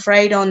international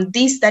freight on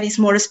this that is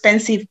more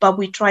expensive, but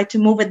we try to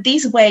move it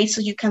this way so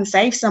you can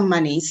save some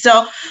money.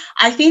 So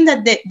I think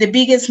that the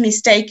biggest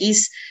mistake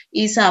is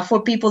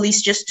for people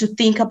is just to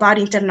think about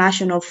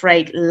international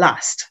freight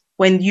last,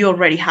 when you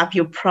already have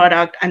your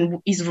product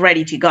and is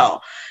ready to go.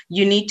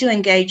 You need to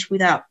engage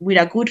with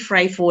a good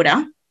freight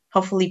forwarder,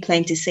 hopefully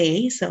Plain to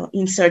See. So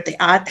insert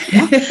the ad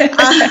here.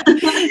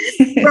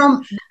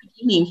 From the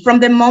beginning, from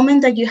the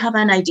moment that you have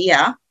an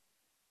idea,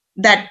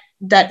 that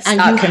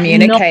start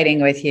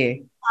communicating with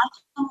you.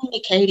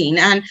 Communicating.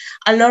 And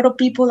a lot of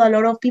people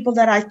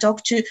that I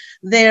talk to,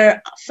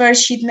 their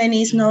first shipment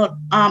is not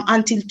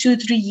until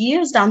 2-3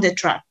 years down the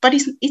track. But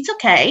it's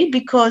okay,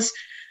 because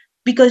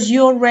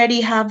you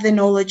already have the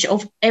knowledge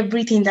of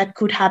everything that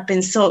could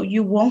happen, so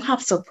you won't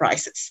have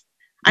surprises.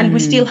 And we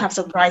still have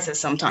surprises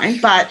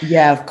sometimes, but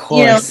yeah, of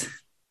course,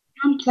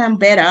 can plan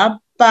better.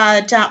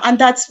 But and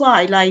that's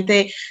why, like,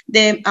 the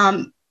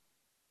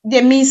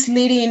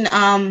misleading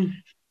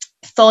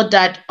thought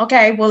that,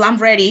 okay, well, I'm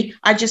ready,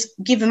 I just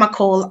give them a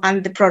call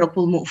and the product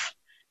will move.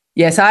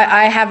 Yes,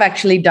 I have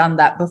actually done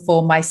that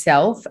before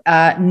myself,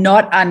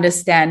 not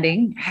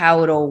understanding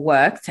how it all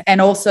worked. And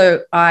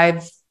also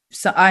I'm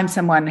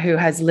someone who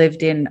has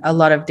lived in a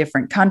lot of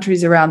different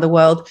countries around the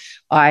world.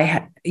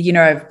 I've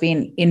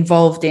been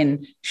involved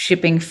in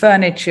shipping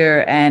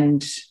furniture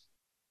and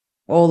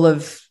all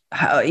of,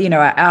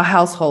 our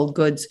household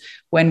goods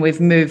when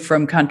we've moved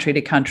from country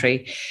to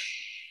country.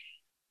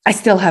 I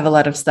still have a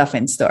lot of stuff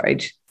in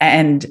storage,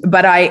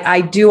 but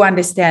I do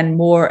understand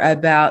more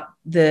about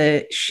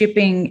the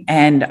shipping,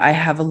 and I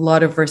have a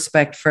lot of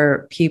respect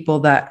for people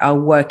that are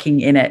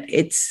working in it.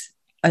 It's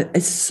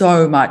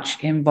so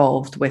much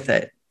involved with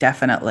it,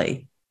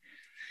 definitely.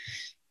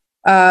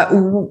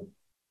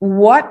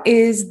 What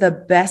is the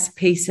best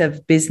piece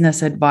of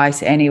business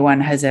advice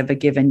anyone has ever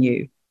given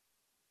you?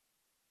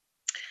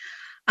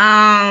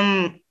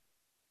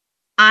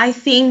 I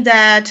think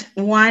that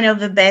one of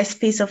the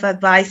best piece of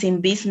advice in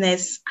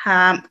business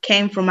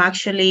came from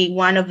actually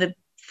one of the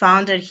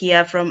founder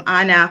here, from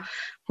Anna,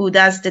 who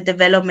does the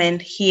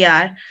development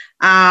here.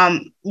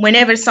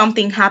 Whenever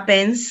something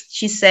happens,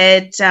 she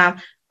said,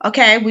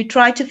 okay, we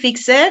try to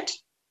fix it.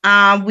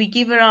 We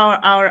give her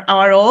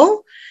our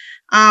all.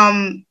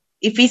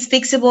 If it's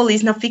fixable,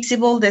 it's not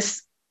fixable.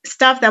 This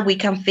stuff that we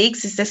can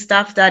fix is the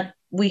stuff that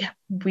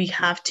we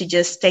have to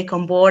just take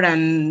on board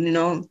and,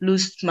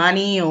 lose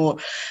money or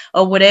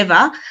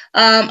whatever.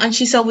 And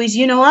she's always,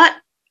 you know what?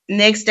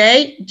 Next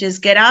day,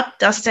 just get up,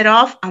 dust it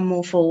off, and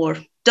move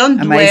forward. Don't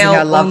Amazing. dwell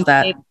I love on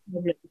that.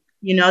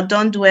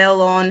 don't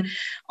dwell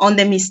on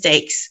the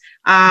mistakes.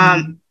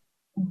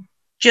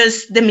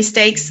 Just the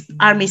mistakes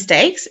are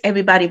mistakes.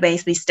 Everybody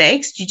makes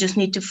mistakes. You just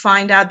need to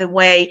find out the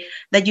way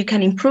that you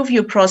can improve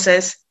your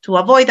process to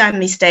avoid that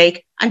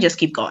mistake and just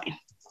keep going.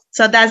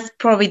 So that's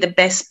probably the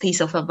best piece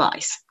of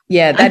advice.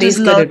 Yeah, that is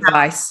good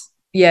advice.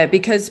 Yeah,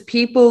 because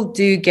people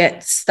do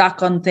get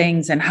stuck on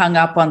things and hung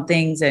up on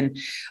things and,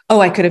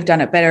 I could have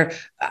done it better.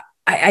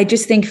 I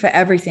just think for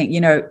everything,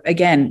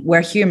 again,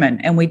 we're human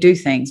and we do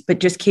things, but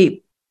just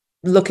keep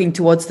looking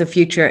towards the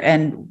future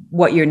and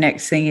what your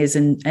next thing is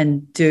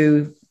and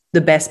do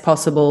the best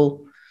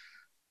possible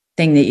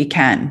thing that you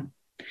can.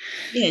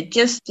 Yeah,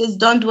 just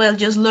don't dwell,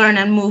 just learn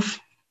and move.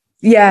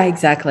 Yeah,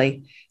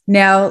 exactly.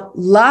 Now,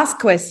 last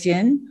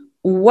question.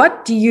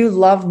 What do you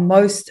love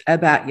most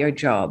about your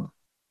job?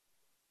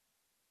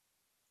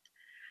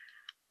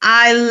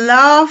 I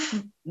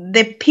love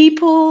the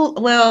people.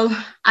 Well,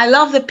 I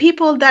love the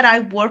people that I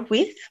work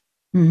with.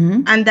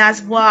 Mm-hmm. And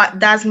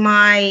that's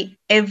my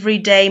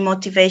everyday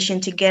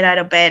motivation to get out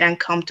of bed and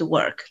come to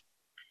work,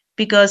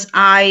 because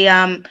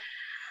I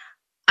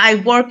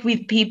work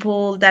with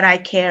people that I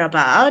care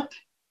about.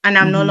 And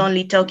I'm not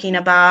only talking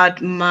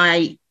about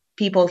my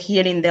people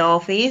here in the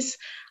office.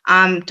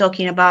 I'm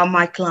talking about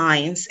my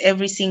clients,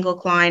 every single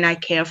client I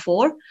care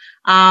for.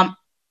 And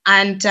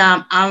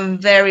I'm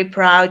very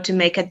proud to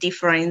make a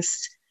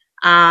difference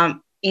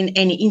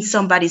in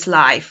somebody's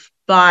life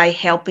by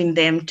helping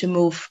them to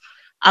move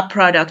a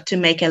product to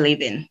make a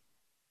living.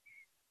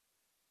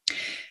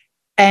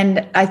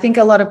 And I think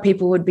a lot of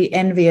people would be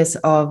envious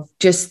of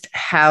just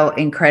how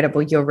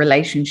incredible your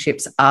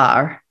relationships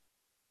are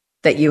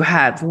that you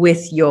have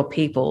with your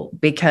people,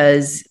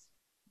 because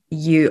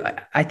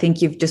I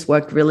think you've just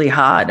worked really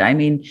hard. I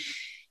mean,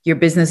 your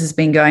business has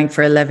been going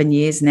for 11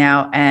 years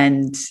now,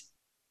 and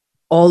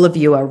all of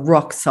you are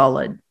rock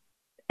solid.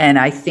 And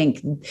I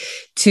think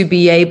to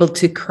be able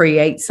to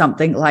create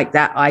something like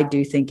that, I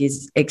do think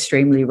is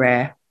extremely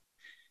rare.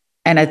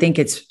 And I think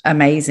it's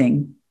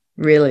amazing,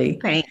 really.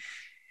 Thanks.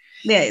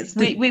 Yes,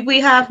 we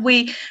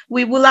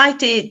would like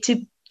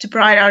to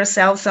pride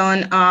ourselves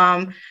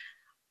on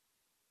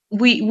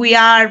we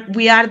are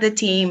the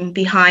team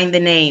behind the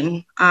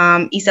name.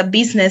 It's a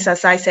business,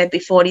 as I said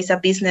before. It's a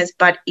business,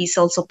 but it's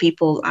also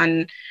people,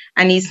 and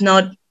it's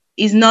not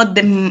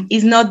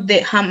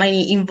the how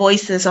many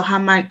invoices or how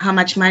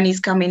much money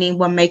is coming in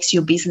what makes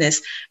your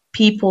business.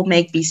 People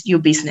make your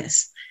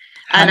business,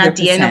 and 100%. At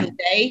the end of the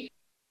day,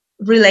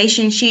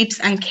 relationships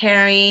and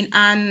caring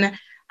and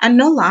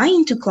not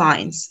lying to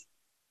clients.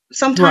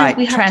 Sometimes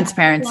we have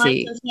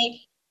transparency. To say,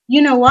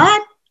 you know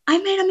what? I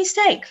made a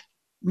mistake.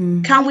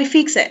 Can we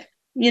fix it?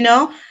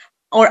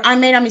 Or I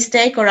made a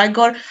mistake, or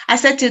I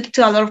said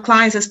to a lot of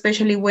clients,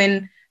 especially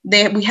when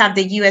we have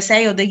the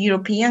USA or the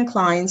European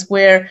clients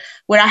where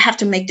I have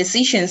to make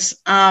decisions.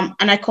 And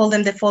I call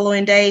them the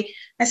following day.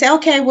 I say,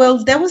 okay,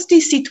 well, there was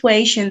this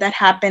situation that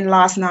happened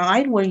last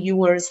night where you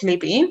were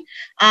sleeping.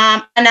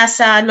 And as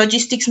a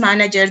logistics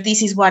manager,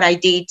 this is what I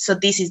did. So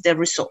this is the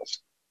result.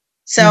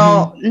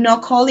 So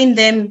not calling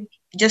them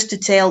just to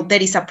tell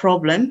there is a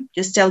problem,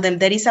 just tell them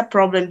there is a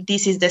problem,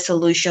 this is the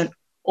solution,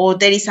 or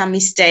there is a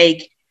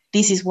mistake,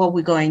 this is what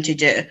we're going to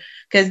do.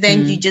 Because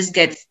then you just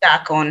get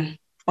stuck on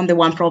the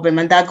one problem.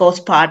 And that goes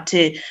back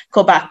to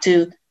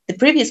the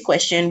previous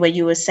question where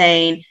you were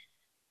saying,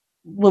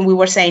 when we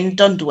were saying,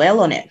 don't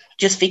dwell on it,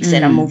 just fix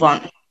it and move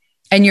on.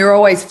 And you're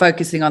always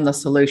focusing on the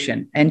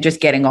solution and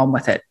just getting on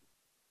with it.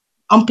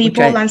 On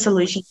people and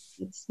solutions.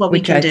 It's what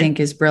we can do. Which I think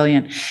is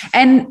brilliant.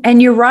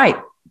 And you're right.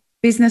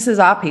 Businesses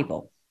are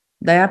people.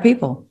 They are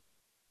people.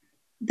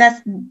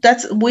 That's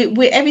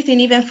we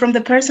everything, even from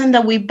the person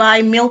that we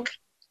buy milk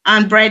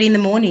and bread in the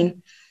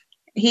morning.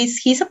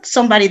 He's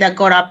somebody that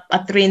got up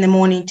at 3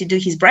 a.m. to do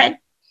his bread.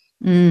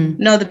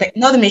 Not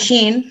the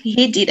machine.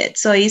 He did it.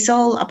 So it's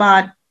all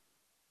about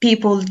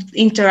people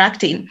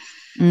interacting.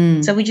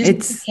 So we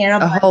just care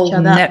about a whole each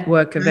other.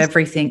 Network of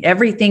everything.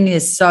 Everything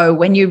is, so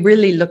when you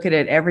really look at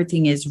it,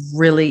 everything is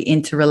really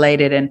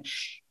interrelated and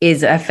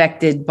is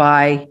affected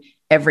by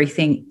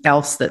everything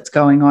else that's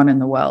going on in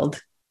the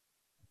world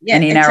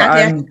and in our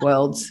own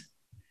worlds.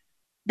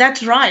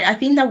 That's right. I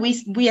think that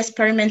we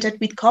experimented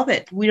with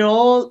COVID.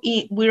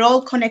 We're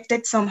all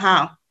connected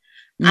somehow,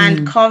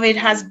 and COVID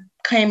has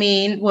came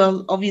in.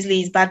 Well,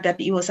 obviously it's bad that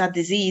it was a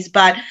disease,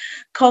 but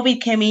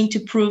COVID came in to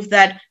prove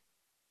that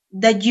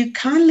you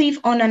can't live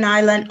on an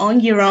island on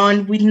your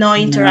own with no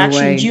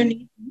interaction. You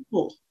need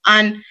people,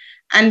 and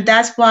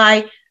that's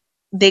why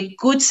the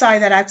good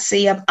side that I'd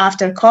see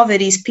after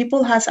COVID is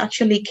people has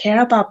actually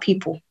care about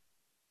people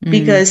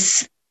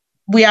because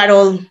we are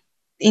all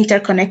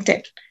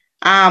interconnected.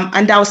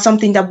 And that was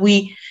something that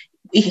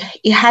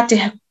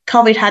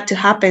COVID had to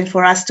happen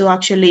for us to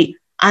actually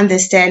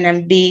understand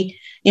and be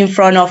in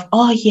front of,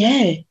 oh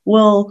yeah,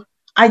 well,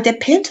 I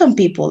depend on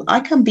people.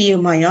 I can be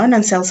on my own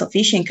and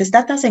self-sufficient because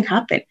that doesn't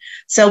happen.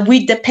 So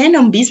we depend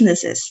on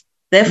businesses.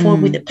 Therefore,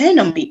 we depend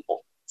on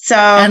people. So,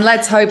 and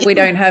let's hope we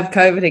don't have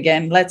COVID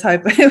again. Let's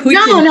hope we can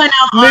no.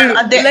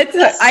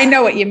 I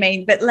know what you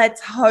mean, but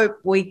let's hope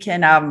we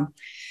can.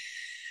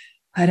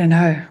 I don't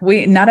know.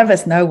 None of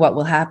us know what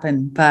will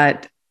happen,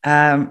 but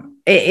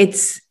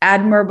it's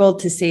admirable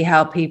to see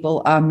how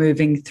people are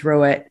moving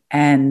through it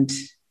and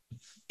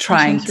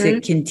trying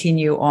to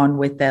continue on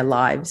with their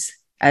lives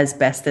as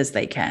best as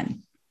they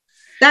can.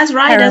 That's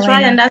right. Carolina. That's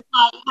right. And that's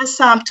why has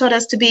taught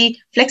us to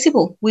be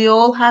flexible. We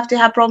all have to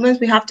have problems.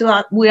 We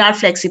are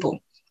flexible.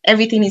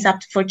 Everything is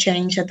up for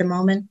change at the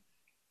moment.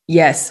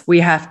 Yes, we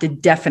have to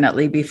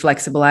definitely be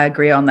flexible. I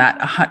agree on that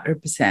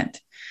 100%.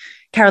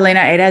 Carolina,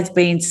 it has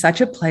been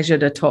such a pleasure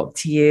to talk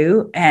to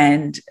you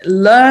and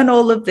learn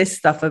all of this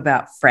stuff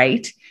about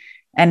freight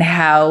and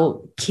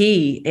how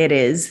key it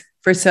is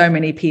for so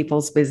many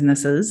people's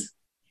businesses.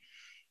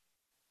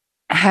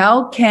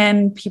 How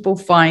can people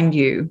find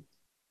you?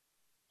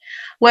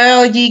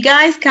 Well, you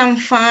guys can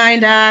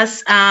find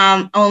us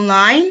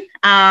online.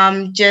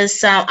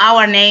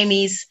 Our name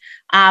is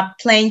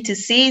Plain to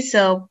See.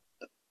 So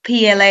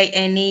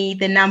PLANE,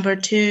 the number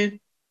 2,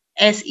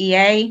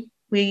 SEA.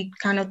 We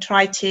kind of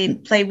try to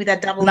play with a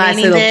double nice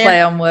meaning little there.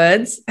 Play on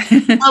words.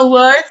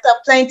 Words, so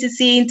Plain to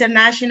See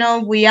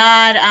International. We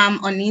are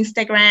on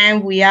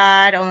Instagram. We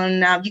are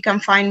on, you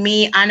can find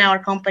me and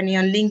our company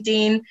on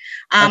LinkedIn,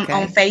 on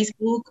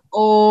Facebook,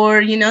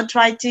 or,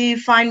 try to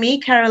find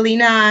me,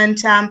 Carolina,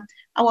 and I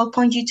will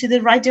point you to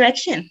the right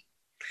direction.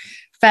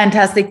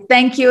 Fantastic.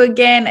 Thank you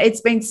again.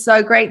 It's been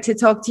so great to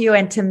talk to you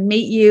and to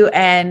meet you.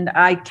 And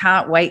I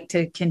can't wait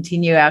to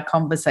continue our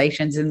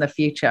conversations in the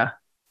future.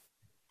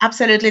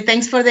 Absolutely.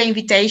 Thanks for the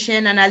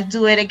invitation. And I'll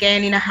do it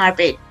again in a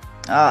heartbeat.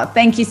 Oh,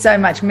 thank you so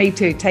much. Me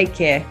too. Take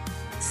care.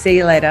 See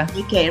you later.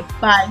 Take care.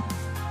 Bye.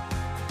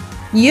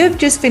 You've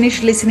just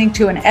finished listening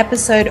to an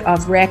episode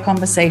of Rare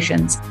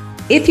Conversations.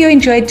 If you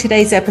enjoyed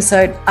today's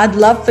episode, I'd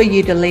love for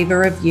you to leave a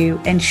review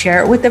and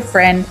share it with a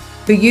friend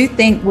who you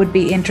think would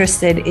be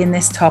interested in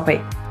this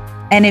topic.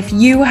 And if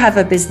you have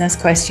a business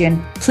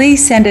question,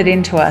 please send it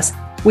in to us.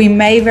 We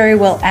may very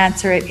well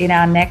answer it in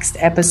our next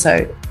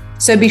episode.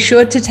 So be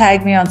sure to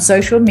tag me on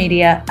social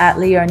media at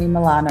Leone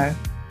Milano.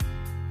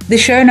 The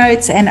show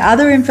notes and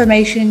other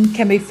information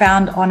can be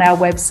found on our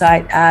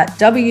website at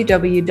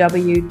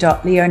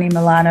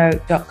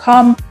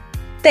www.leonemilano.com.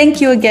 Thank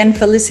you again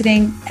for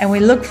listening, and we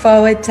look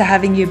forward to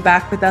having you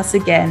back with us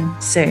again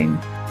soon.